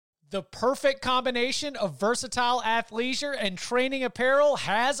The perfect combination of versatile athleisure and training apparel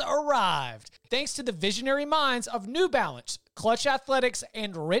has arrived. Thanks to the visionary minds of New Balance, Clutch Athletics,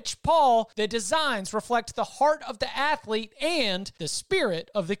 and Rich Paul, the designs reflect the heart of the athlete and the spirit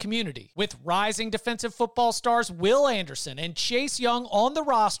of the community. With rising defensive football stars Will Anderson and Chase Young on the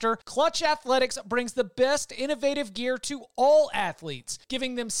roster, Clutch Athletics brings the best innovative gear to all athletes,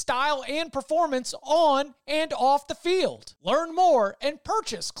 giving them style and performance on and off the field. Learn more and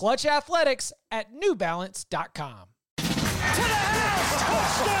purchase Clutch Athletics at newbalance.com. To the house!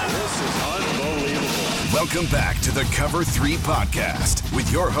 Touchdown! This is unbelievable. Welcome back to the Cover 3 podcast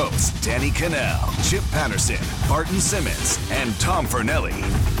with your hosts, Danny Cannell, Chip Patterson, Barton Simmons, and Tom Fornelli.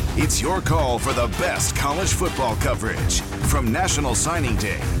 It's your call for the best college football coverage, from National Signing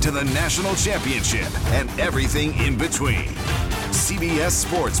Day to the National Championship and everything in between. CBS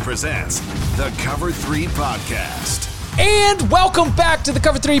Sports presents the Cover 3 podcast. And welcome back to the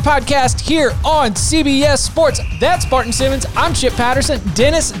Cover 3 podcast here on CBS Sports. That's Barton Simmons. I'm Chip Patterson.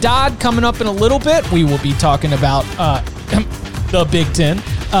 Dennis Dodd coming up in a little bit. We will be talking about the Big Ten.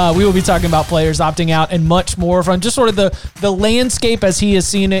 We will be talking about players opting out and much more from just sort of the landscape as he has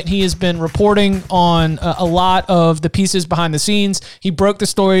seen it. He has been reporting on a lot of the pieces behind the scenes. He broke the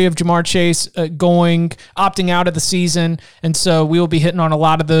story of Ja'Marr Chase opting out of the season. And so we will be hitting on a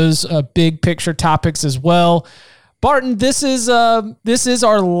lot of those big picture topics as well. Barton, this is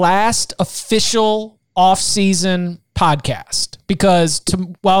our last official off-season podcast because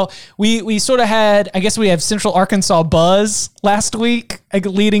we sort of had, I guess we have Central Arkansas buzz last week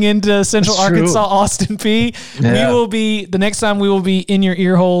leading into Central Arkansas Austin Peay. Yeah. The next time we will be in your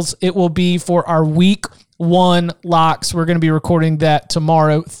ear holes, it will be for our week 1 locks. We're going to be recording that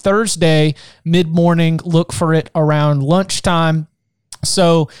tomorrow, Thursday, mid-morning. Look for it around lunchtime.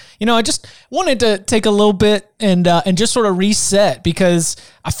 So, I just wanted to take a little bit and just sort of reset because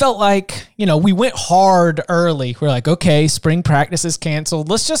I felt like, we went hard early. We're like, okay, spring practice is canceled.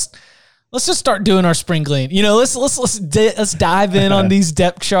 Let's just start doing our spring clean. Let's dive in on these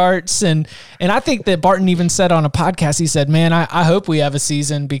depth charts. And I think that Barton even said on a podcast, he said, man, I hope we have a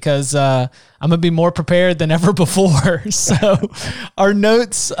season because I'm going to be more prepared than ever before. So our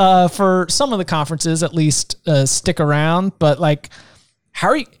notes for some of the conferences at least stick around, but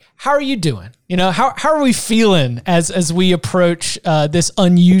how are you doing? How are we feeling as we approach this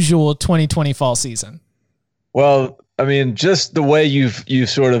unusual 2020 fall season? Well, I mean, just the way you've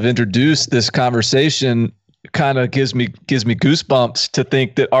sort of introduced this conversation kind of gives me goosebumps to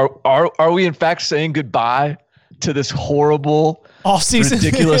think that are we in fact saying goodbye to this horrible off-season,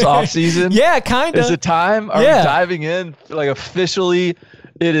 ridiculous off-season? Yeah, kind of. Is it time? Are we diving in officially?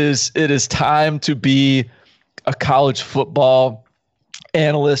 It is time to be a college football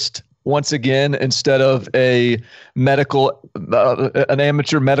analyst once again instead of an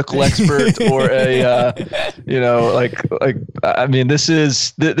amateur medical expert or this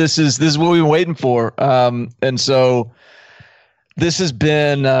is what we've been waiting for, and so this has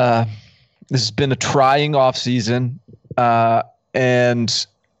been a trying off season, and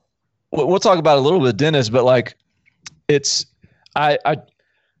we'll talk about it a little bit, Dennis, but the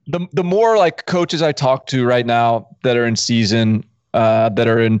more coaches I talk to right now that are in season, that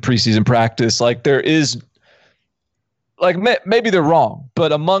are in preseason practice, there is maybe they're wrong,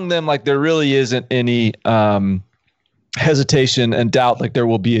 but among them, there really isn't any hesitation and doubt there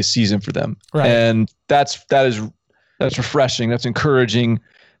will be a season for them. Right. And that's refreshing. That's encouraging.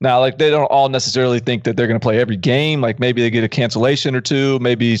 Now, they don't all necessarily think that they're going to play every game. Maybe they get a cancellation or two,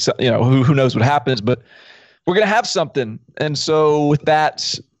 maybe, who knows what happens, but we're going to have something. And so with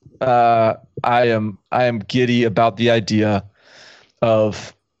that, I am giddy about the idea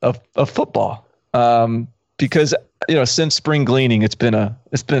of football, because since spring cleaning it's been a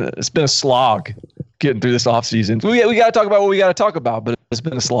slog getting through this off season. We got to talk about what we got to talk about, but it's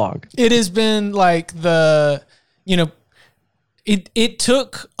been a slog. It has been it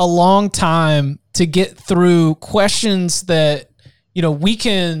took a long time to get through questions that we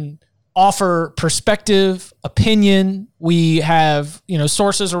can offer perspective, opinion. We have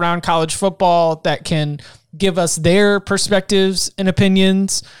sources around college football that can give us their perspectives and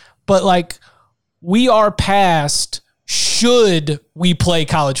opinions, but we are past should we play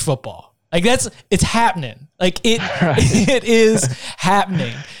college football. It's happening. It is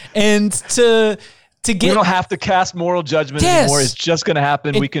happening. And to get, we don't have to cast moral judgment anymore. It's just going to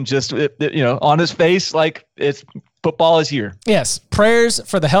happen. We can just, on his face, it's football is here. Yes. Prayers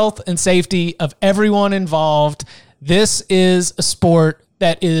for the health and safety of everyone involved. This is a sport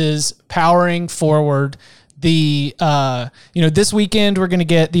that is powering forward. this weekend we're going to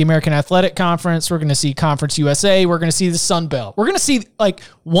get the American Athletic Conference. We're going to see Conference USA. We're going to see the Sun Belt. We're going to see like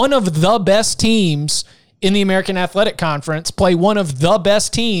one of the best teams in the American Athletic Conference play one of the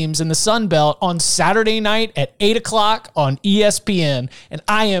best teams in the Sun Belt on Saturday night at 8:00 on ESPN. And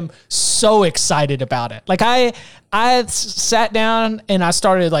I am so excited about it. Like I sat down and I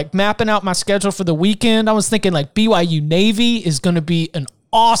started like mapping out my schedule for the weekend. I was thinking like BYU Navy is going to be an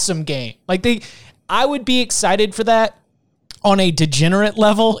awesome game. Like I would be excited for that on a degenerate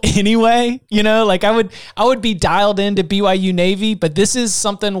level anyway. Like I would be dialed into BYU Navy, but this is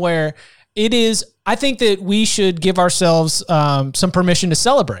something where it is, I think that we should give ourselves some permission to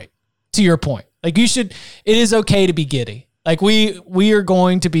celebrate, to your point. Like it is okay to be giddy. Like we are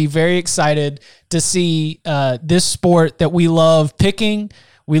going to be very excited to see this sport that we love picking,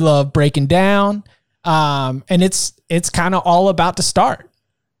 we love breaking down, and it's kind of all about to start.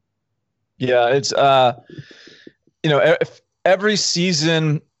 Yeah, it's every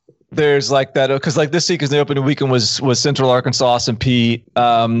season there's like that, because like this week, the opening weekend was Central Arkansas and Pete,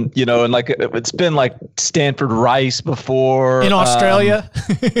 and like it's been like Stanford Rice before in Australia.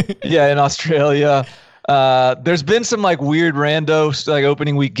 In Australia. There's been some like weird rando like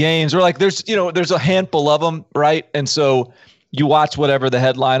opening week games, or like there's a handful of them, right? And so you watch whatever the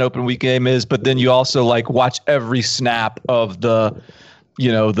headline open week game is, but then you also like watch every snap of the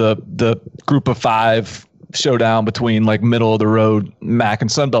group of five showdown between like middle of the road MAC and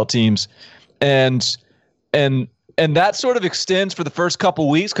Sunbelt teams, and that sort of extends for the first couple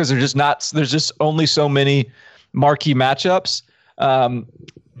weeks because there's just only so many marquee matchups.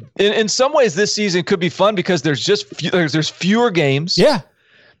 In some ways, this season could be fun because there's fewer games. Yeah,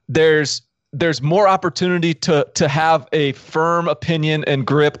 there's more opportunity to have a firm opinion and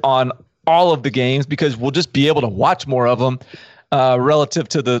grip on all of the games because we'll just be able to watch more of them. Relative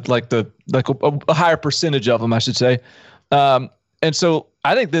to a higher percentage of them, I should say. And so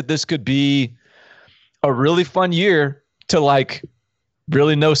I think that this could be a really fun year to like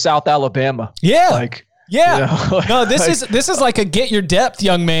really know South Alabama. Yeah. No, this is like a get your depth,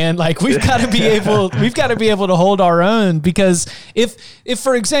 young man. Like we've got to be able to hold our own, because if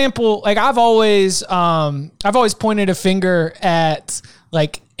for example, like I've always pointed a finger at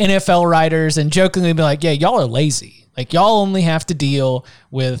like NFL writers and jokingly be like, yeah, y'all are lazy. Like y'all only have to deal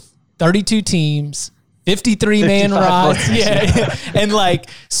with 32 teams, 53 man rods. Yeah. And like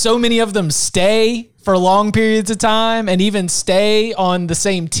so many of them stay for long periods of time and even stay on the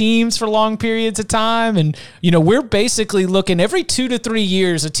same teams for long periods of time. And, we're basically looking every 2 to 3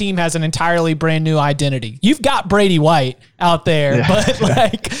 years, a team has an entirely brand new identity. You've got Brady White out there, but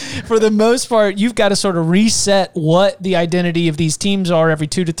like for the most part, you've got to sort of reset what the identity of these teams are every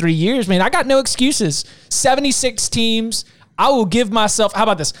 2 to 3 years. Man, I got no excuses. 76 teams. I will give myself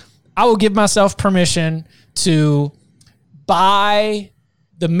permission to buy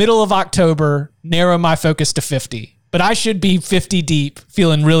the middle of October, narrow my focus to 50. But I should be 50 deep,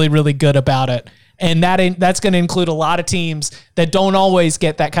 feeling really, really good about it. And that's going to include a lot of teams that don't always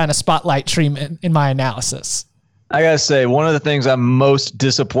get that kind of spotlight treatment in my analysis. I got to say, one of the things I'm most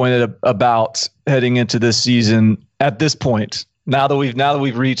disappointed about heading into this season at this point, now that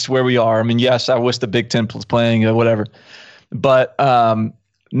we've reached where we are, I mean, yes, I wish the Big Ten was playing or whatever, but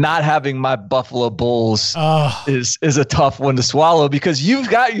not having my Buffalo Bulls is a tough one to swallow, because you've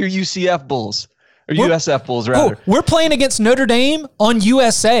got your UCF Bulls, or USF Bulls rather. We're playing against Notre Dame on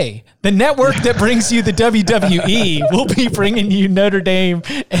USA, the network that brings you the WWE. We'll be bringing you Notre Dame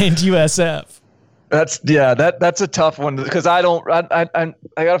and USF. That's a tough one, because I got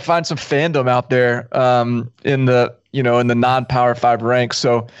to find some fandom out there in the non-Power 5 ranks.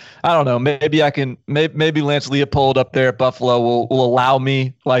 So I don't know, maybe I can, maybe Lance Leopold up there at Buffalo will allow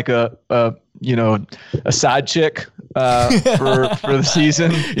me like a side chick for the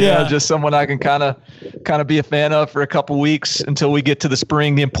season. Just someone I can kind of be a fan of for a couple weeks until we get to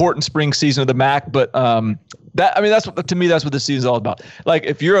the important spring season of the MAC. But that's what the season's all about. Like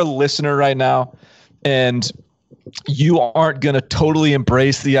if you're a listener right now and you aren't going to totally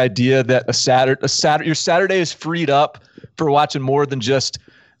embrace the idea that your Saturday is freed up for watching more than just,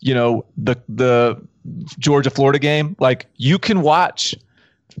 the Georgia-Florida game. Like you can watch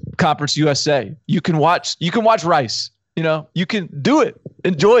Conference USA. You can watch Rice. You can do it,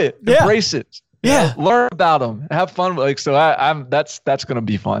 enjoy it, embrace it. Learn about them, have fun. Like, so that's going to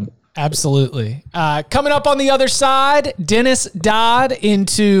be fun. Absolutely. Coming up on the other side, Dennis Dodd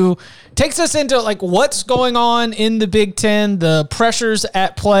takes us into like what's going on in the Big Ten, the pressures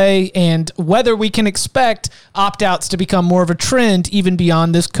at play, and whether we can expect opt-outs to become more of a trend even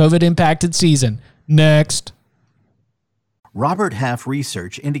beyond this COVID-impacted season. Next. Robert Half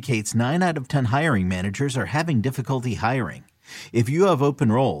research indicates 9 out of 10 hiring managers are having difficulty hiring. If you have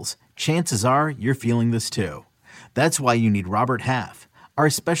open roles, chances are you're feeling this too. That's why you need Robert Half. Our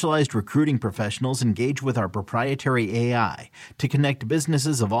specialized recruiting professionals engage with our proprietary AI to connect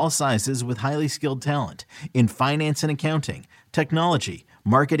businesses of all sizes with highly skilled talent in finance and accounting, technology,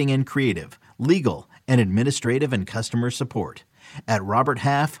 marketing and creative, legal, and administrative and customer support. At Robert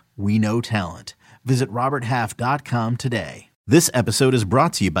Half, we know talent. Visit roberthalf.com today. This episode is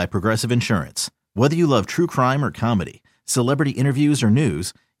brought to you by Progressive Insurance. Whether you love true crime or comedy, celebrity interviews or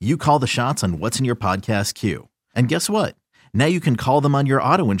news, you call the shots on what's in your podcast queue. And guess what? Now you can call them on your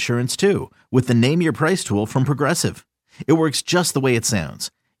auto insurance too with the Name Your Price tool from Progressive. It works just the way it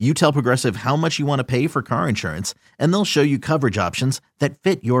sounds. You tell Progressive how much you want to pay for car insurance, and they'll show you coverage options that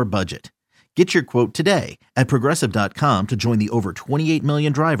fit your budget. Get your quote today at Progressive.com to join the over 28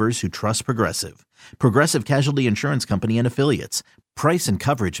 million drivers who trust Progressive. Progressive Casualty Insurance Company and Affiliates. Price and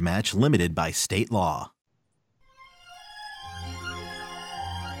coverage match limited by state law.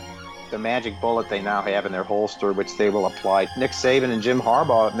 The magic bullet they now have in their holster, which they will apply. Nick Saban and Jim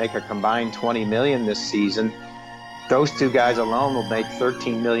Harbaugh make a combined $20 million this season. Those two guys alone will make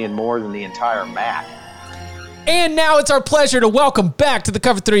 $13 million more than the entire MAC. And now it's our pleasure to welcome back to the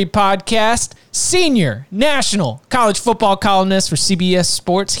Cover 3 podcast, senior national college football columnist for CBS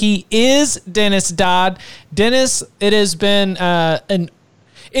Sports. He is Dennis Dodd. Dennis, it has been an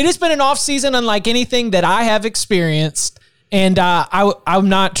offseason unlike anything that I have experienced. And I'm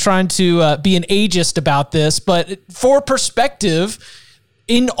not trying to be an ageist about this, but for perspective,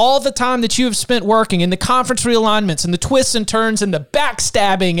 in all the time that you have spent working in the conference realignments and the twists and turns and the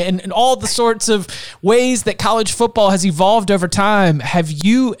backstabbing and all the sorts of ways that college football has evolved over time, have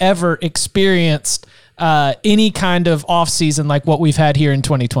you ever experienced any kind of offseason like what we've had here in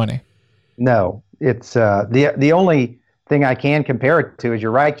 2020? No, it's the only thing I can compare it to is,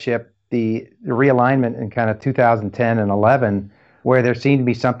 you're right, Chip, the realignment in kind of 2010 and 11, where there seemed to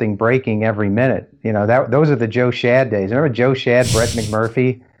be something breaking every minute. You know, those are the Joe Shad days. Remember Joe Shad, Brett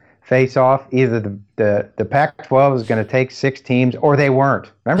McMurphy face off? Either the Pac-12 was going to take 6 teams or they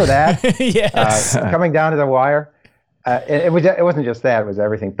weren't. Remember that? Yes. Coming down to the wire. It wasn't just that, it was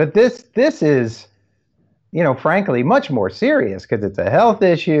everything. But this is, you know, frankly, much more serious because it's a health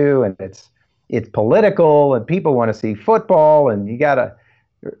issue and it's political and people want to see football, and you got to,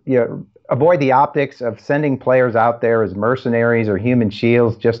 you know, avoid the optics of sending players out there as mercenaries or human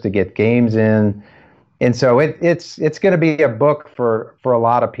shields just to get games in. And so it's going to be a book for a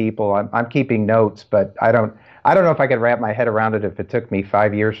lot of people. I'm keeping notes, but I don't know if I could wrap my head around it if it took me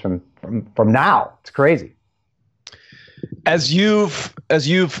 5 years from now. It's crazy. As you've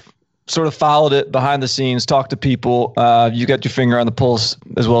sort of followed it behind the scenes, talked to people, you got your finger on the pulse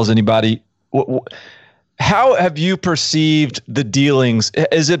as well as anybody. How have you perceived the dealings?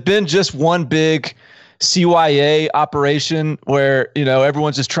 Has it been just one big CYA operation where, you know,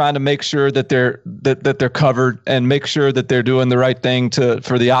 everyone's just trying to make sure that they're covered and make sure that they're doing the right thing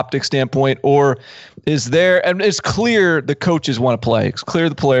for the optic standpoint? Or is there, and it's clear the coaches want to play, it's clear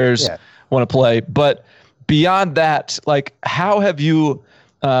the players want to play, but beyond that, like, how have you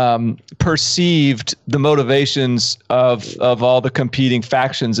perceived the motivations of all the competing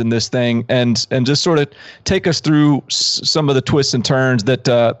factions in this thing, and just sort of take us through some of the twists and turns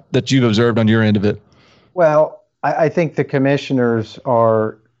that you've observed on your end of it? Well, I think the commissioners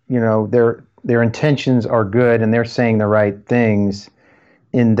are, you know, their intentions are good and they're saying the right things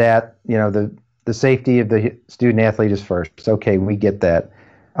in that, you know, the safety of the student athlete is first. Okay, we get that.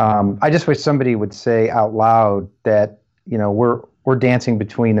 I just wish somebody would say out loud that, you know, we're dancing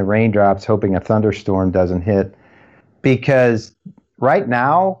between the raindrops hoping a thunderstorm doesn't hit, because right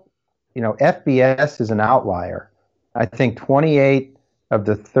now, you know, FBS is an outlier. I think 28 of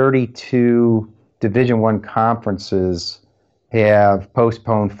the 32 Division I conferences have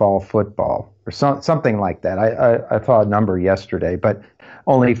postponed fall football or something like that. I saw a number yesterday, but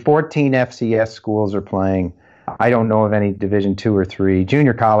only 14 FCS schools are playing. I don't know of any Division II or III.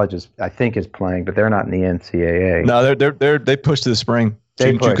 Junior colleges, I think, is playing, but they're not in the NCAA. No, they pushed to the spring.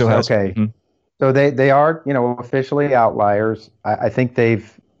 They pushed. Okay, so they are, you know, officially outliers. I think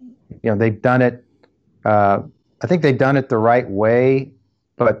they've done it. I think they've done it the right way,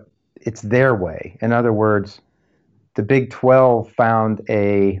 but it's their way. In other words, the Big 12 found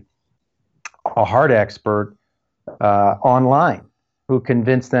a heart expert online who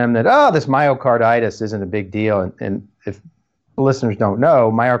convinced them that, this myocarditis isn't a big deal. And if listeners don't know,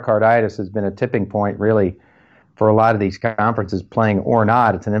 myocarditis has been a tipping point really for a lot of these conferences, playing or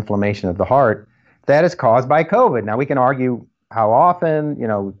not. It's an inflammation of the heart that is caused by COVID. Now, we can argue how often, you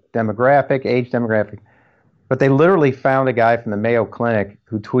know, age demographic. But they literally found a guy from the Mayo Clinic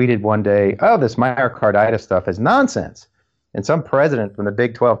who tweeted one day, "Oh, this myocarditis stuff is nonsense." And some president from the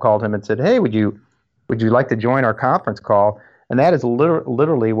Big 12 called him and said, "Hey, would you like to join our conference call?" And that is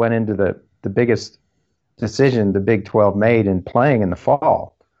literally went into the biggest decision the Big 12 made in playing in the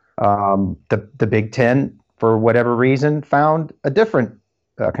fall. The Big 10, for whatever reason, found a different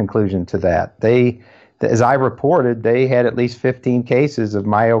conclusion to that. As I reported, they had at least 15 cases of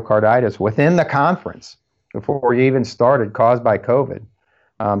myocarditis within the conference before you even started, caused by COVID.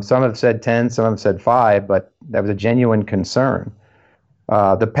 Some have said 10, some have said 5, but that was a genuine concern.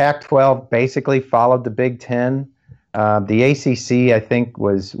 The Pac-12 basically followed the Big 10. The ACC, I think,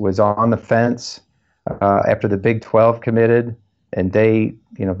 was on the fence after the Big 12 committed, and they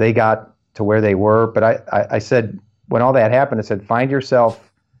got to where they were. But I said, when all that happened, I said, find yourself,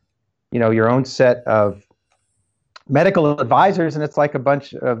 your own set of medical advisors, and it's like a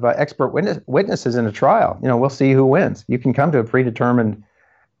bunch of expert witnesses in a trial. We'll see who wins. You can come to a predetermined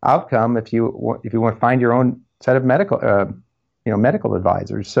outcome if you want to find your own set of medical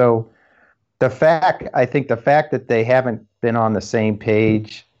advisors. So I think the fact that they haven't been on the same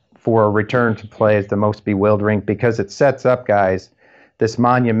page for a return to play is the most bewildering, because it sets up, guys, this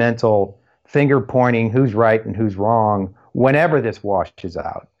monumental finger pointing, who's right and who's wrong, whenever this washes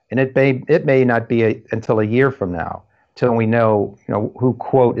out. And it may not be until a year from now till we know who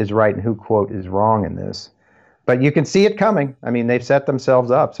quote is right and who quote is wrong in this. But you can see it coming. I mean, they've set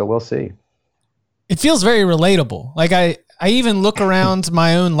themselves up, so we'll see. It feels very relatable. Like I even look around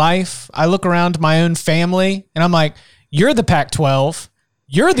my own life. I look around my own family, and I'm like, you're the Pac-12.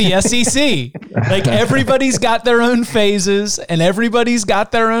 You're the SEC. Like, everybody's got their own phases and everybody's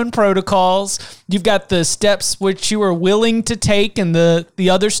got their own protocols. You've got the steps which you are willing to take and the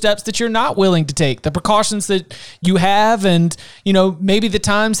other steps that you're not willing to take, the precautions that you have, and, maybe the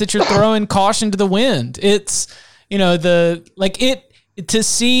times that you're throwing caution to the wind. It's, to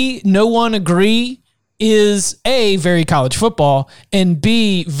see no one agree is A, very college football, and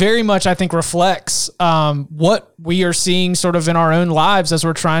B, very much, I think, reflects what we are seeing sort of in our own lives as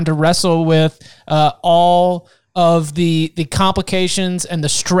we're trying to wrestle with all of the complications and the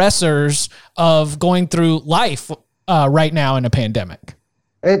stressors of going through life right now in a pandemic.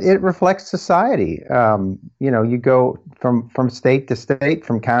 It reflects society. You go from state to state,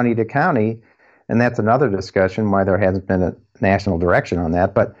 from county to county, and that's another discussion why there hasn't been a national direction on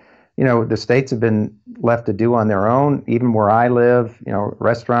that. But the states have been left to do on their own. Even where I live,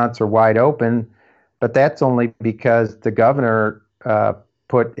 restaurants are wide open, but that's only because the governor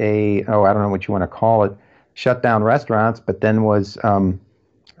put I don't know what you want to call it, shut down restaurants, but then was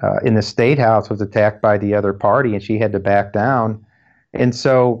in the State House, was attacked by the other party, and she had to back down. And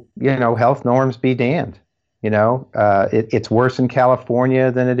so, health norms be damned. It's worse in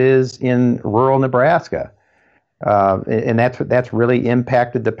California than it is in rural Nebraska. And that's really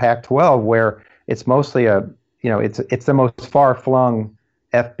impacted the Pac-12, where it's mostly it's the most far-flung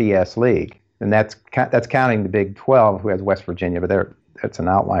FBS league, and that's counting the Big 12, who has West Virginia, but that's an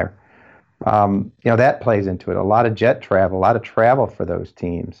outlier. That plays into it. A lot of jet travel, a lot of travel for those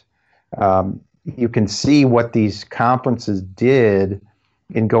teams. You can see what these conferences did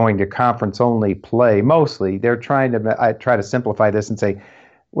in going to conference-only play. Mostly, I try to simplify this and say,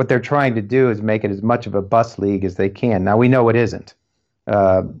 what they're trying to do is make it as much of a bus league as they can. Now, we know it isn't,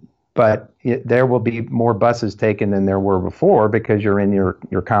 but there will be more buses taken than there were before because you're in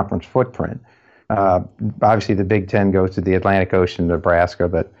your conference footprint. Obviously, the Big Ten goes to the Atlantic Ocean, Nebraska,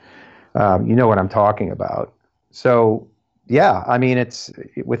 but you know what I'm talking about. So, yeah, I mean, it's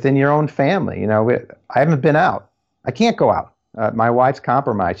within your own family. I haven't been out. I can't go out. My wife's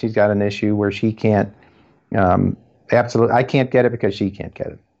compromised. She's got an issue where she can't. Absolutely, I can't get it because she can't get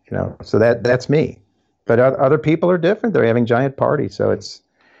it. So that's me. But other people are different. They're having giant parties. So it's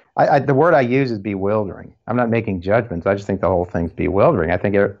the word I use is bewildering. I'm not making judgments. I just think the whole thing's bewildering. I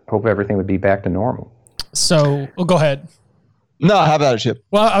hope everything would be back to normal. So, go ahead. No, how about it, Chip?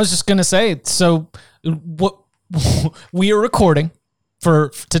 Well, I was just gonna say. So, what we are recording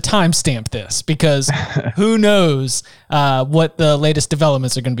to timestamp this, because who knows what the latest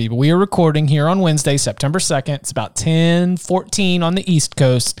developments are going to be. But we are recording here on Wednesday, September 2nd. It's about 10:14 on the East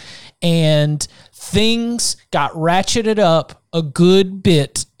Coast, and things got ratcheted up a good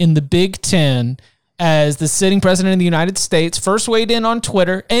bit in the Big Ten as the sitting president of the United States first weighed in on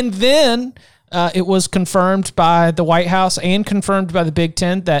Twitter, and then it was confirmed by the White House and confirmed by the Big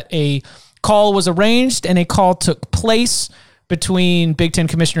Ten that a call was arranged and a call took place between Big Ten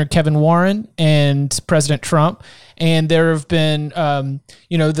Commissioner Kevin Warren and President Trump. And there have been, from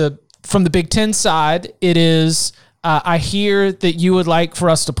the Big Ten side, it is I hear that you would like for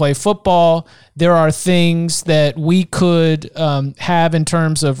us to play football. There are things that we could have in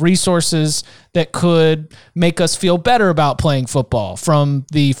terms of resources that could make us feel better about playing football. From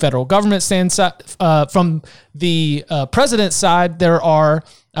the federal government from the president's side, there are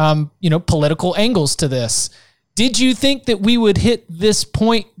political angles to this. Did you think that we would hit this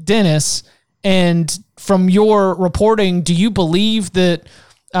point, Dennis? And from your reporting, do you believe that?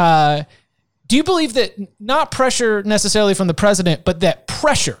 Do you believe that not pressure necessarily from the president, but that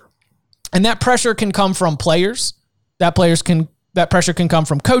pressure, and that pressure can come from players, that pressure can come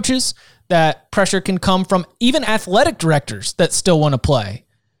from coaches, that pressure can come from even athletic directors that still want to play?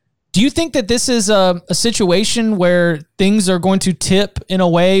 Do you think that this is a situation where things are going to tip in a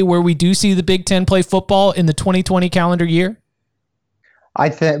way where we do see the Big Ten play football in the 2020 calendar year? I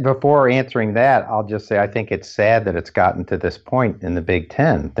think before answering that, I'll just say I think it's sad that it's gotten to this point in the Big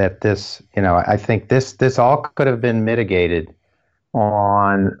Ten, that this, I think this all could have been mitigated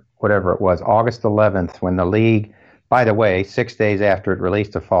on whatever it was, August 11th, when the league, by the way, 6 days after it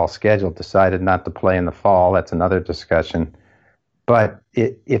released a fall schedule, decided not to play in the fall. That's another discussion. But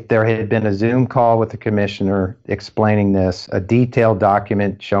if there had been a Zoom call with the commissioner explaining this, a detailed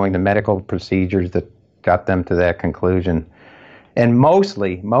document showing the medical procedures that got them to that conclusion, and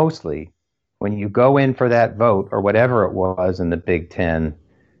mostly, when you go in for that vote or whatever it was in the Big Ten,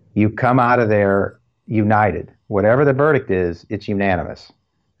 you come out of there united. Whatever the verdict is, it's unanimous.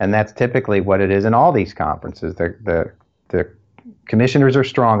 And that's typically what it is in all these conferences. The commissioners are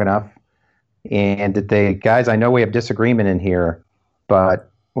strong enough, and that guys, I know we have disagreement in here,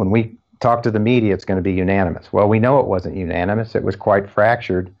 but when we talk to the media, it's going to be unanimous. Well, we know it wasn't unanimous. It was quite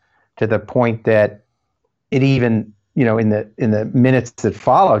fractured to the point that it even, in the minutes that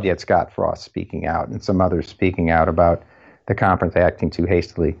followed, yet Scott Frost speaking out and some others speaking out about the conference acting too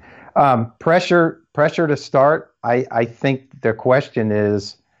hastily. Pressure to start. I think the question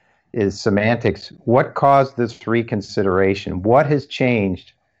is semantics. What caused this reconsideration? What has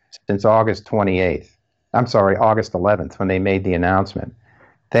changed since August 11th, when they made the announcement?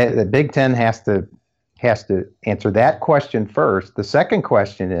 The Big Ten has to answer that question first. The second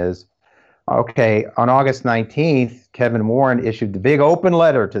question is, okay, on August 19th, Kevin Warren issued the big open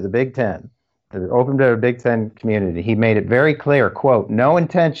letter to the Big Ten, open to the Big Ten community. He made it very clear, quote, no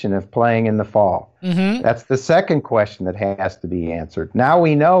intention of playing in the fall. Mm-hmm. That's the second question that has to be answered. Now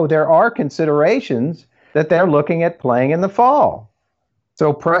we know there are considerations that they're looking at playing in the fall.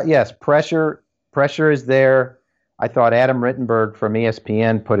 So, yes, pressure is there. I thought Adam Rittenberg from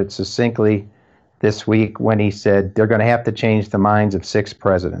ESPN put it succinctly this week when he said they're going to have to change the minds of 6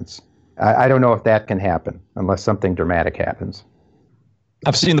 presidents. I don't know if that can happen unless something dramatic happens.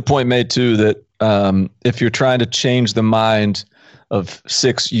 I've seen the point made, too, that if you're trying to change the mind of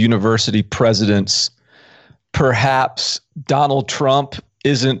 6 university presidents, perhaps Donald Trump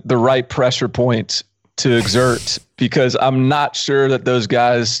isn't the right pressure point to exert, because I'm not sure that those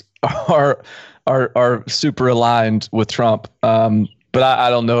guys are super aligned with Trump. But I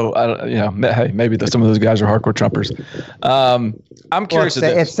don't know. Hey, maybe some of those guys are hardcore Trumpers. I'm curious.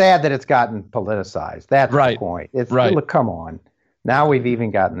 It's sad that it's gotten politicized. That's right. The point. Right. Look, come on. Now we've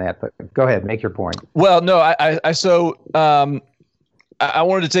even gotten that. But go ahead, make your point. Well, no, I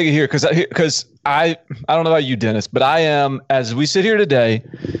wanted to take it here because I don't know about you, Dennis, but I am, as we sit here today,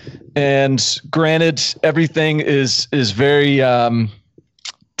 and granted, everything is very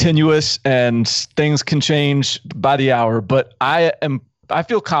tenuous and things can change by the hour, but I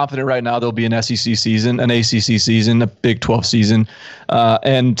feel confident right now there'll be an SEC season, an ACC season, a Big 12 season,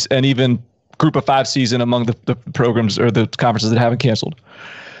 and even Group of 5 season among the programs or the conferences that haven't canceled.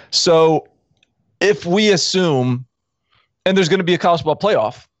 So if we assume, and there's going to be a college football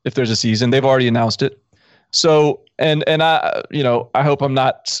playoff if there's a season, they've already announced it. So, and I hope I'm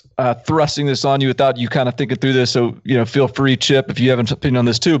not thrusting this on you without you kind of thinking through this. So, feel free, Chip, if you have an opinion on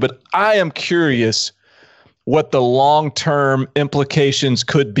this too. But I am curious what the long-term implications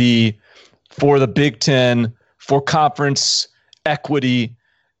could be for the Big Ten, for conference equity,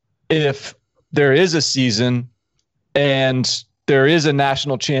 if there is a season and there is a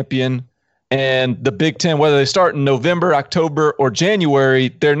national champion, and the Big Ten, whether they start in November, October, or January,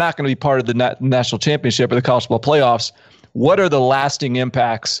 they're not going to be part of the national championship or the college football playoffs. What are the lasting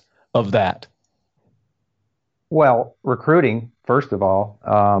impacts of that? Well, recruiting, first of all,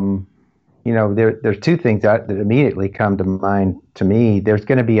 there's 2 things that immediately come to mind to me. There's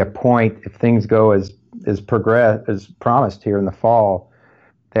going to be a point, if things go as promised here in the fall,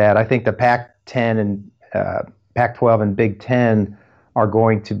 that I think the Pac-10 and Pac-12 and Big Ten are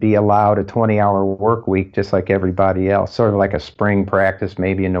going to be allowed a 20-hour work week just like everybody else, sort of like a spring practice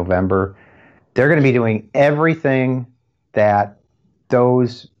maybe in November. they're going to be doing everything that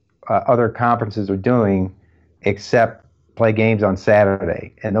those other conferences are doing except play games on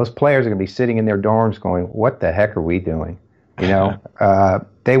Saturday. And those players are going to be sitting in their dorms going, what the heck are we doing?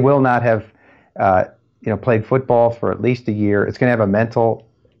 They will not have played football for at least a year. It's going to have a mental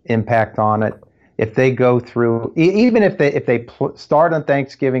impact on it. If they go through, even if they start on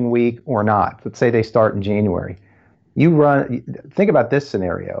Thanksgiving week or not, let's say they start in January, think about this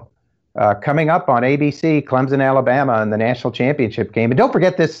scenario. Coming up on ABC, Clemson, Alabama in the national championship game. And don't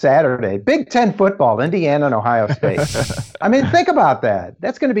forget this Saturday, Big Ten football, Indiana and Ohio State. I mean, think about that.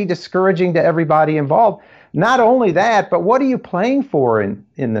 That's going to be discouraging to everybody involved. Not only that, but what are you playing for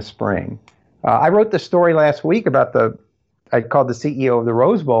in the spring? I wrote the story last week about I called the CEO of the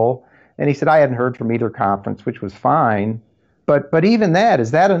Rose Bowl, and he said I hadn't heard from either conference, which was fine. But even that,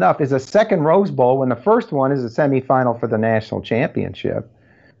 is that enough? Is a second Rose Bowl when the first one is a semifinal for the national championship?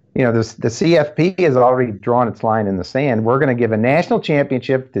 The CFP has already drawn its line in the sand. We're going to give a national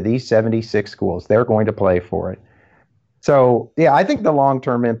championship to these 76 schools. They're going to play for it. So, yeah, I think the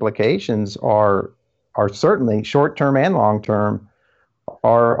long-term implications are certainly short-term and long-term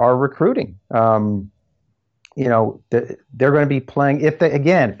are recruiting. They're going to be playing. If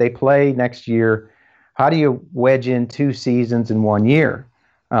they play next year, how do you wedge in 2 seasons in 1 year?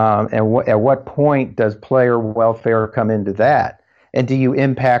 And at what point does player welfare come into that? And do you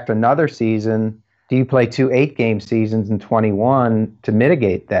impact another season? Do you play 2 8-game seasons in 21 to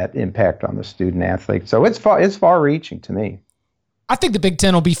mitigate that impact on the student athlete? So it's far-reaching to me. I think the Big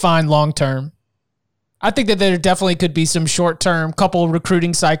Ten will be fine long-term. I think that there definitely could be some short-term, couple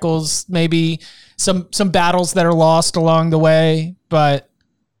recruiting cycles, maybe some battles that are lost along the way. But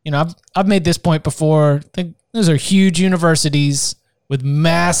I've made this point before. I think those are huge universities with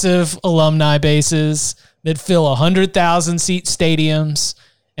massive alumni bases that fill 100,000 seat stadiums,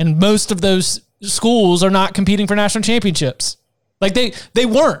 and most of those schools are not competing for national championships. Like they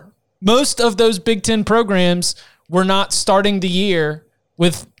weren't. Most of those Big Ten programs were not starting the year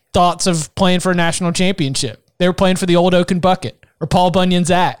with thoughts of playing for a national championship. They were playing for the old Oaken Bucket or Paul Bunyan's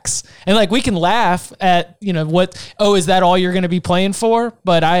Axe. And we can laugh at, is that all you're going to be playing for?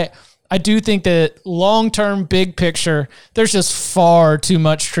 But I do think that long-term, big picture, there's just far too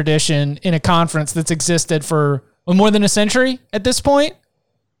much tradition in a conference that's existed for more than a century at this point.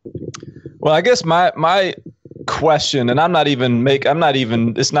 Well, I guess my question, and it's not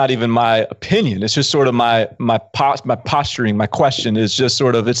even my opinion. It's just sort of my posturing. My question is just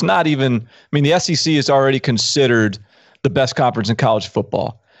sort of, it's not even, the SEC is already considered the best conference in college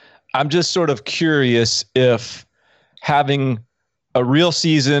football. I'm just sort of curious if having a real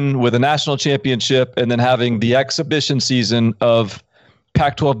season with a national championship and then having the exhibition season of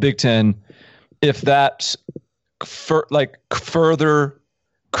Pac-12 Big Ten, if that further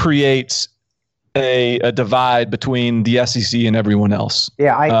creates a divide between the SEC and everyone else.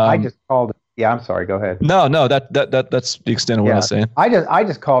 Yeah, I just called it. Yeah, I'm sorry. Go ahead. No, that's the extent of what I was saying. I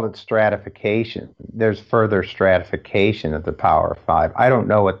just called it stratification. There's further stratification of the Power Five. I don't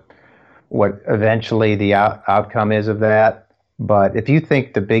know what eventually the outcome is of that. But if you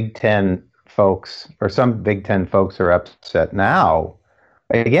think the Big Ten folks or some Big Ten folks are upset now,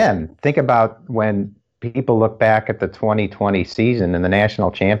 again, think about when people look back at the 2020 season and the national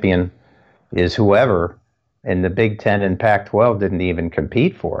champion is whoever, and the Big Ten and Pac-12 didn't even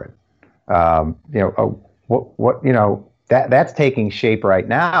compete for it. That's taking shape right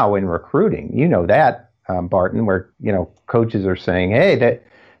now in recruiting. Barton, where coaches are saying, hey,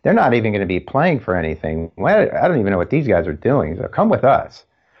 they're not even going to be playing for anything. Well, I don't even know what these guys are doing. So come with us.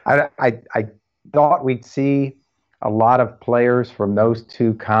 I thought we'd see a lot of players from those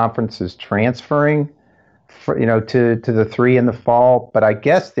 2 conferences transferring, to the 3 in the fall. But I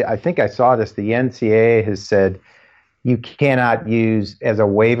guess I think I saw this. The NCAA has said you cannot use as a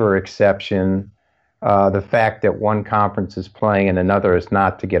waiver exception the fact that one conference is playing and another is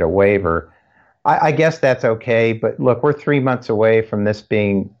not to get a waiver. I guess that's okay, but look, we're 3 months away from this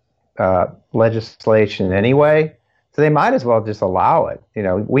being legislation anyway, so they might as well just allow it.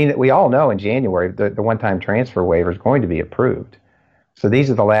 We all know in January the one-time transfer waiver is going to be approved. So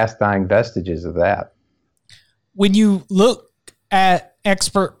these are the last dying vestiges of that. When you look at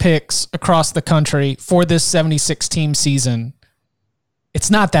expert picks across the country for this 76-team season,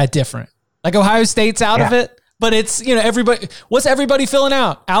 it's not that different. Ohio State's out of it. But it's, everybody, what's everybody filling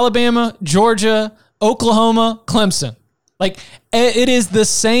out? Alabama, Georgia, Oklahoma, Clemson. It is the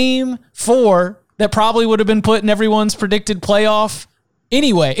same 4 that probably would have been put in everyone's predicted playoff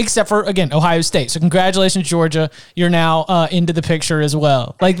anyway, except for, again, Ohio State. So congratulations, Georgia. You're now into the picture as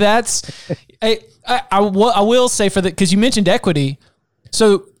well. I will say because you mentioned equity.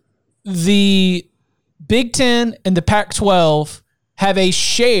 So the Big Ten and the Pac-12 have a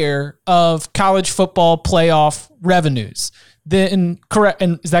share of college football playoff revenues. Then correct,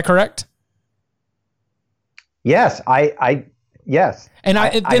 and is that correct? Yes, yes. And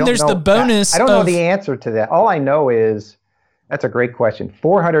then there's the bonus. I don't know the answer to that. All I know is that's a great question.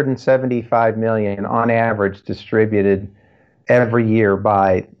 $475 million on average distributed every year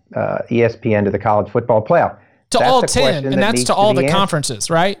by ESPN to the college football playoff. To all 10, and that's to all the conferences,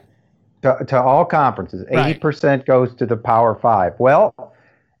 right? To all conferences. 80% goes to the Power Five. Well,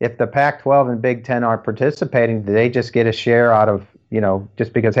 if the Pac-12 and Big Ten are participating, do they just get a share out of,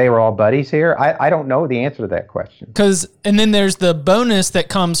 just because, hey, we're all buddies here? I don't know the answer to that question. And then there's the bonus that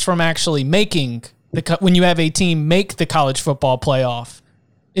comes from actually making, when you have a team make the college football playoff.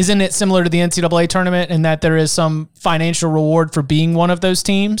 Isn't it similar to the NCAA tournament in that there is some financial reward for being one of those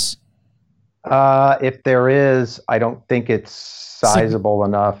teams? If there is, I don't think it's sizable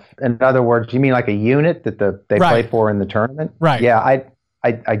enough. In other words, you mean like a unit that they play for in the tournament? Right. Yeah,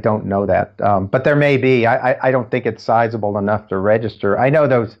 I don't know that. But there may be. I don't think it's sizable enough to register. I know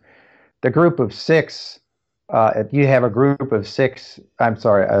the group of six, if you have a group of six,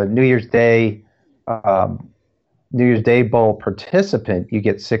 a New Year's Day Bowl participant, you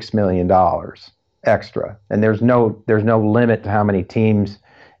get $6 million extra. And there's no limit to how many teams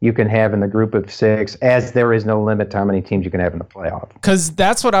you can have in the group of six, as there is no limit to how many teams you can have in the playoff. Because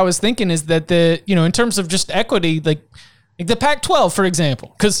that's what I was thinking, is that in terms of just equity, like the Pac-12, for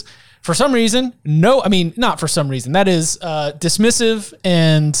example, because for some reason, not for some reason, that is dismissive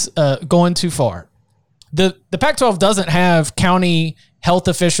and going too far. The Pac-12 doesn't have county health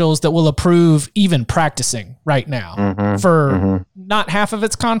officials that will approve even practicing right now for not half of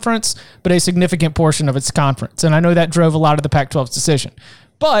its conference, but a significant portion of its conference. And I know that drove a lot of the Pac-12's decision.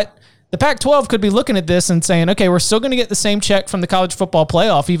 But the Pac-12 could be looking at this and saying, okay, we're still going to get the same check from the college football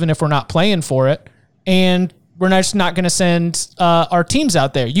playoff, even if we're not playing for it. And we're just not going to send our teams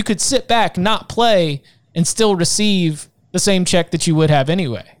out there. You could sit back, not play, and still receive the same check that you would have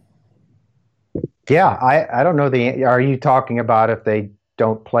anyway. Yeah, I don't know are you talking about if they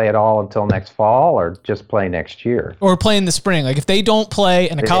don't play at all until next fall, or just play next year? Or play in the spring. Like if they don't play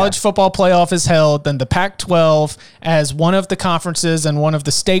and a college football playoff is held, then the Pac-12, as one of the conferences and one of the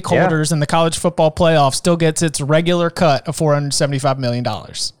stakeholders in the college football playoff, still gets its regular cut of $475 million.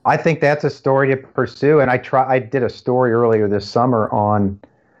 I think that's a story to pursue. And I did a story earlier this summer on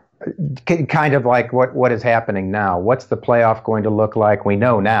kind of like what is happening now. What's the playoff going to look like? We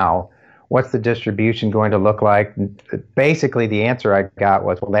know now. What's the distribution going to look like? Basically, the answer I got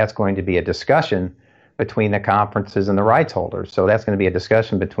was, well, that's going to be a discussion between the conferences and the rights holders. So that's going to be a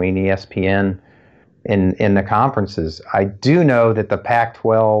discussion between ESPN and the conferences. I do know that the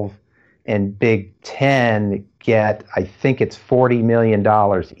Pac-12 and Big Ten get, I think it's $40 million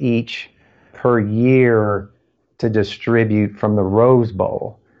each per year to distribute from the Rose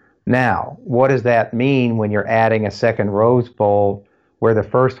Bowl. Now, what does that mean when you're adding a second Rose Bowl where the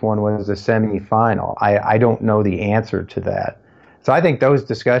first one was a semifinal? I don't know the answer to that. So I think those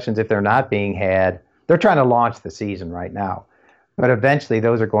discussions, if they're not being had, they're trying to launch the season right now. But eventually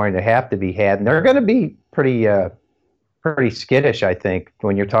those are going to have to be had, and they're going to be pretty skittish, I think,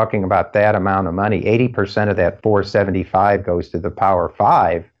 when you're talking about that amount of money. 80% of that 475 goes to the Power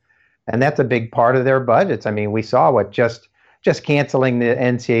Five, and that's a big part of their budgets. I mean, we saw what just canceling the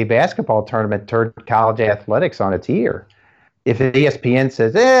NCAA basketball tournament turned college athletics on its ear. If ESPN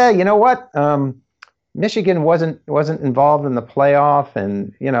says, you know what, Michigan wasn't involved in the playoff,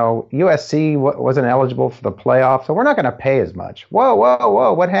 and USC wasn't eligible for the playoff, so we're not going to pay as much. Whoa,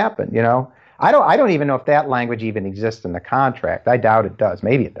 what happened? I don't even know if that language even exists in the contract. I doubt it does.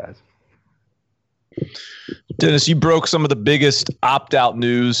 Maybe it does. Dennis, you broke some of the biggest opt-out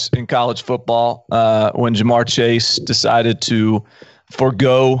news in college football when Ja'Marr Chase decided to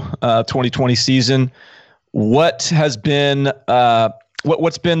forego 2020 season. What has been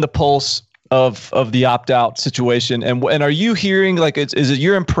what's been the pulse of the opt-out situation, and are you hearing, like, is it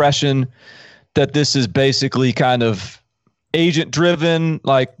your impression that this is basically kind of agent driven,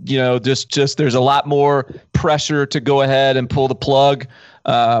 like, just there's a lot more pressure to go ahead and pull the plug,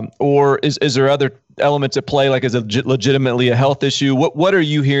 or is there other elements at play, like is it legitimately a health issue? What are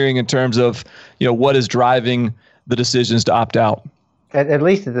you hearing in terms of what is driving the decisions to opt out? At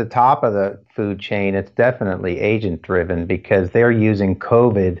least at the top of the food chain, it's definitely agent-driven, because they're using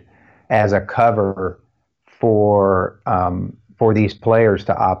COVID as a cover for these players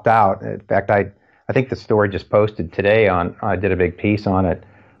to opt out. In fact, I think the story just posted today I did a big piece on it,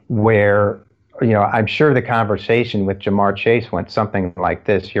 where I'm sure the conversation with Ja'Marr Chase went something like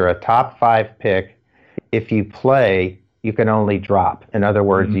this: you're a top 5 pick. If you play, you can only drop. In other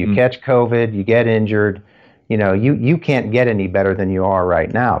words, you catch COVID, you get injured, you can't get any better than you are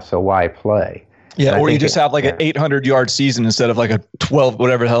right now. So why play? Yeah, or you just have like an 800-yard season instead of like a 12,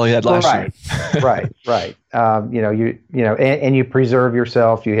 whatever the hell he had last year. Right. And you preserve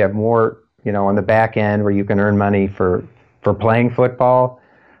yourself. You have more, on the back end where you can earn money for playing football.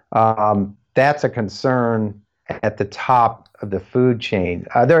 That's a concern at the top of the food chain.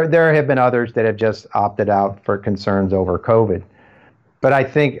 There have been others that have just opted out for concerns over COVID. But I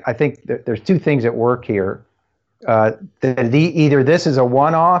think there's two things at work here. Either this is a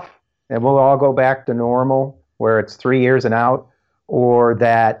one-off, and we'll all go back to normal, where it's 3 years and out, or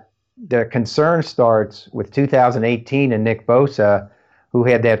that the concern starts with 2018 and Nick Bosa, who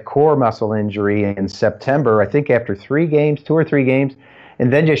had that core muscle injury in September, I think after 2 or 3 games,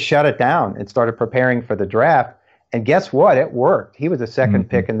 and then just shut it down and started preparing for the draft. And guess what? It worked. He was the second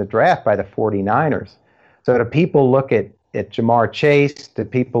pick in the draft by the 49ers. So do people look at Jamar Chase? Do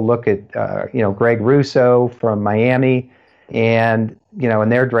people look at, Greg Russo from Miami? And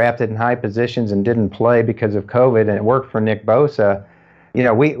they're drafted in high positions and didn't play because of COVID, and it worked for Nick Bosa.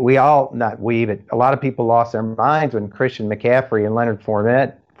 We all, not we, but a lot of people lost their minds when Christian McCaffrey and Leonard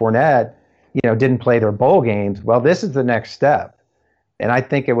Fournette, didn't play their bowl games. Well, this is the next step. And I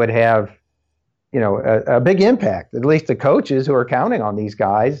think it would have, a big impact, at least the coaches who are counting on these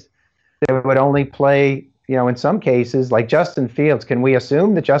guys. They would only play, in some cases, like Justin Fields. Can we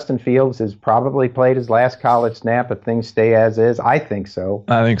assume that Justin Fields has probably played his last college snap if things stay as is? I think so.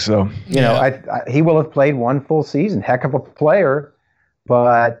 I think so. He will have played one full season. Heck of a player.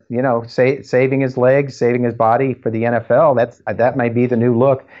 But, saving his legs, saving his body for the NFL, that might be the new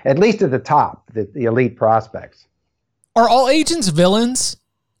look, at least at the top, the elite prospects. Are all agents villains?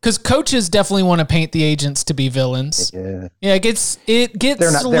 Because coaches definitely want to paint the agents to be villains. Yeah, it gets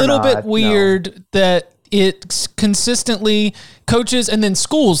a little bit weird that it consistently coaches and then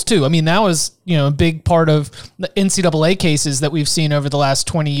schools too. I mean, that was, a big part of the NCAA cases that we've seen over the last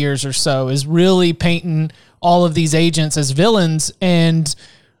 20 years or so, is really painting all of these agents as villains. And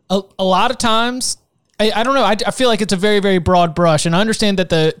a lot of times, I don't know, I feel like it's a very, very broad brush. And I understand that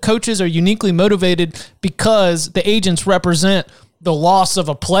the coaches are uniquely motivated because the agents represent the loss of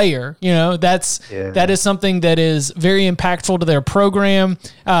a player. That is something that is very impactful to their program.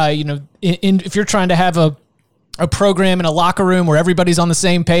 If you're trying to have a program in a locker room where everybody's on the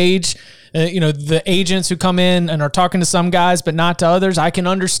same page, the agents who come in and are talking to some guys but not to others, I can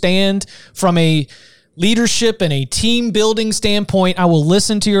understand from a leadership and a team building standpoint. I will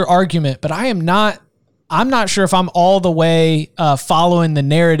listen to your argument, but I'm not sure if I'm all the way following the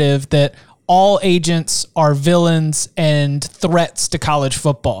narrative that all agents are villains and threats to college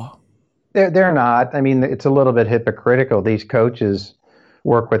football. They're not. I mean, it's a little bit hypocritical. These coaches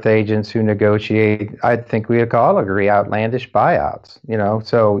work with agents who negotiate, I think we could all agree, outlandish buyouts.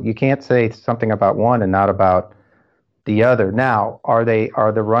 So you can't say something about one and not about the other. Now, are the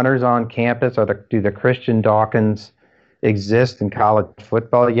runners on campus? Do the Christian Dawkins exist in college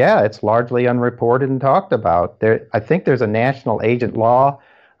football? Yeah, it's largely unreported and talked about. I think there's a national agent law.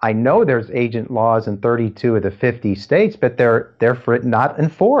 I know there's agent laws in 32 of the 50 states, but they're not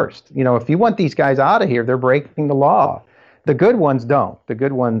enforced. If you want these guys out of here, they're breaking the law. The good ones don't. The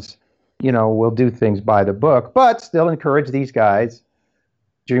good ones, will do things by the book, but still encourage these guys,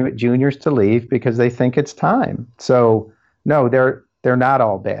 juniors, to leave because they think it's time. So no, they're not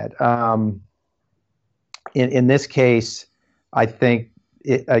all bad. In this case, I think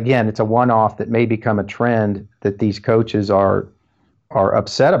it's a one-off that may become a trend that these coaches are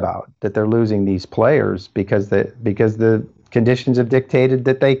upset about, that they're losing these players because the conditions have dictated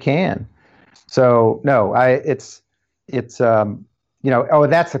that they can. So no, that's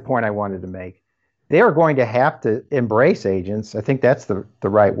the point I wanted to make. They are going to have to embrace agents. I think that's the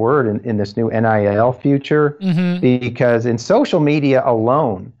right word in this new NIL future, because in social media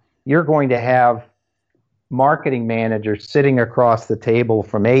alone, you're going to have marketing managers sitting across the table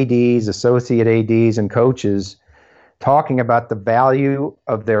from ADs, associate ADs, and coaches talking about the value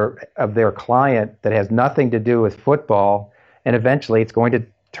of their client that has nothing to do with football, and eventually it's going to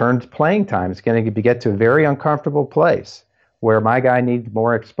turn to playing time. It's going to get to a very uncomfortable place where my guy needs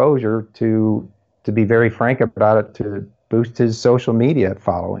more exposure to be very frank about it, to boost his social media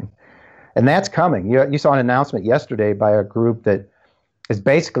following. And that's coming. You saw an announcement yesterday by a group that is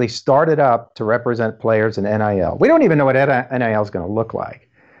basically started up to represent players in NIL. We don't even know what NIL is going to look like.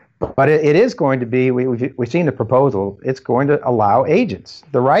 But it is going to be, we've seen the proposal, it's going to allow agents.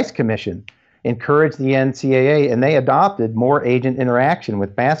 The Rice Commission encouraged the NCAA, and they adopted more agent interaction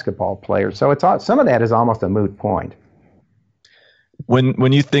with basketball players. So some of that is almost a moot point.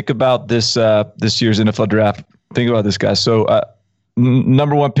 When you think about this year's NFL draft, think about this, guys. So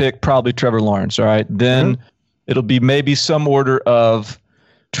number one pick, probably Trevor Lawrence. All right. Then it'll be maybe some order of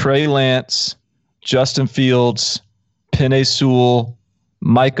Trey Lance, Justin Fields, Penei Sewell,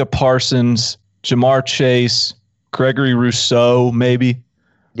 Micah Parsons, Jamar Chase, Gregory Rousseau, maybe.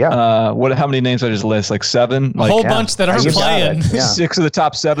 Yeah. How many names I just list? Like 7? A whole bunch that aren't playing. Yeah. 6 of the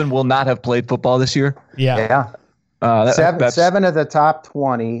top 7 will not have played football this year. Yeah. Seven of the top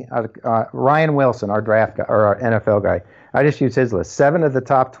 20. Ryan Wilson, our draft guy, or our NFL guy, I just use his list. 7 of the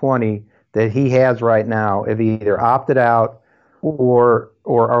top 20 that he has right now have either opted out or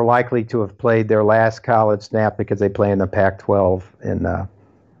are likely to have played their last college snap because they play in the Pac-12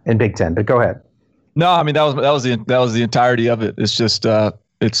 in Big Ten. But go ahead. No, I mean that was the entirety of it. It's just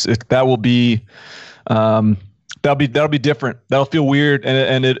that'll be different. That'll feel weird,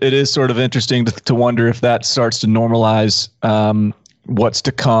 and it is sort of interesting to wonder if that starts to normalize what's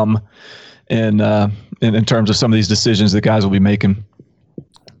to come in terms of some of these decisions that guys will be making.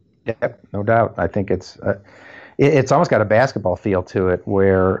 Yep, no doubt. I think it's almost got a basketball feel to it,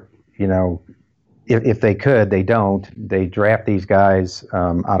 where if they could, they draft these guys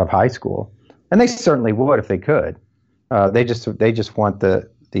out of high school, and they certainly would if they could. They just want the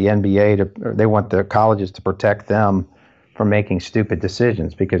NBA or they want the colleges to protect them from making stupid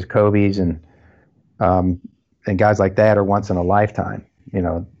decisions, because Kobe's and guys like that are once in a lifetime.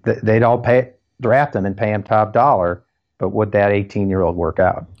 They'd all draft them and pay him top dollar, but would that 18-year-old work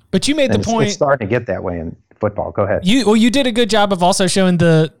out? But you made the point. It's starting to get that way in football. Go ahead. You did a good job of also showing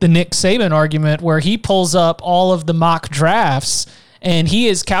the Nick Saban argument, where he pulls up all of the mock drafts and he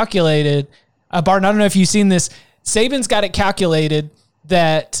is calculated. Barton, I don't know if you've seen this. Saban's got it calculated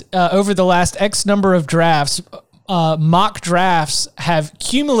that over the last X number of drafts, mock drafts have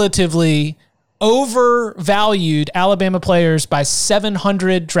cumulatively overvalued Alabama players by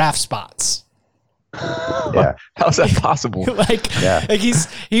 700 draft spots. Yeah. How's that possible?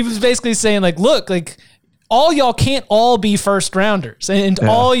 He was basically saying, look, all y'all can't all be first rounders, and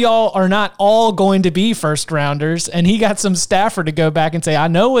all y'all are not all going to be first rounders. And he got some staffer to go back and say, I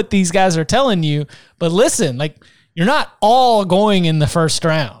know what these guys are telling you, but listen, you're not all going in the first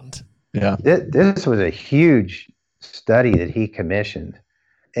round. Yeah. This was a huge study that he commissioned,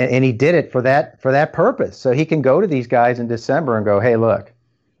 and he did it for that purpose. So he can go to these guys in December and go, hey, look,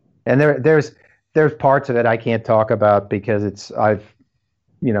 and there's parts of it I can't talk about because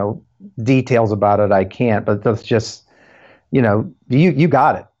details about it I can't, but that's just, you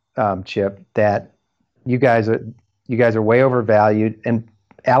got it, Chip, that you guys are way overvalued, and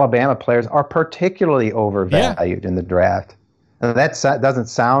Alabama players are particularly overvalued in the draft. And that doesn't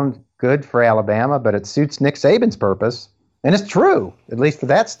sound good for Alabama, but it suits Nick Saban's purpose, and it's true, at least for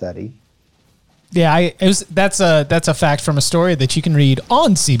that study. Yeah, that's a fact from a story that you can read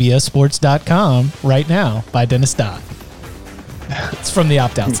on CBSSports.com right now by Dennis Dodd. It's from the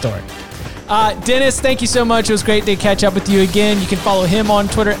opt-out story. Dennis, thank you so much. It was great to catch up with you again. You can follow him on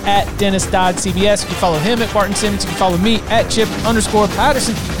Twitter at DennisDoddCBS. You can follow him at Barton Simmons. You can follow me at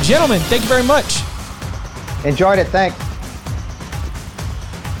Chip_Patterson. Gentlemen, thank you very much. Enjoyed it. Thanks.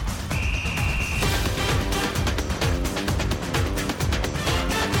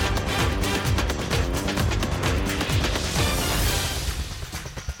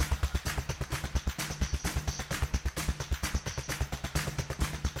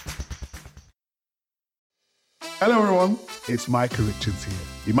 Hello everyone, it's Micah Richards here.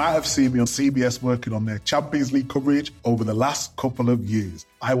 You might have seen me on CBS working on their Champions League coverage over the last couple of years.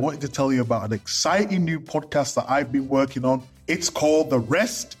 I wanted to tell you about an exciting new podcast that I've been working on. It's called The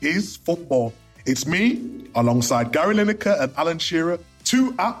Rest is Football. It's me, alongside Gary Lineker and Alan Shearer,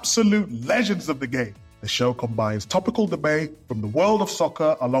 two absolute legends of the game. The show combines topical debate from the world of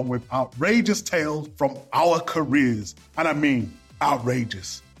soccer along with outrageous tales from our careers. And I mean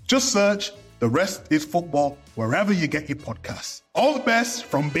outrageous. Just search The Rest is Football wherever you get your podcasts. All the best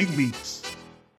from Big Meats.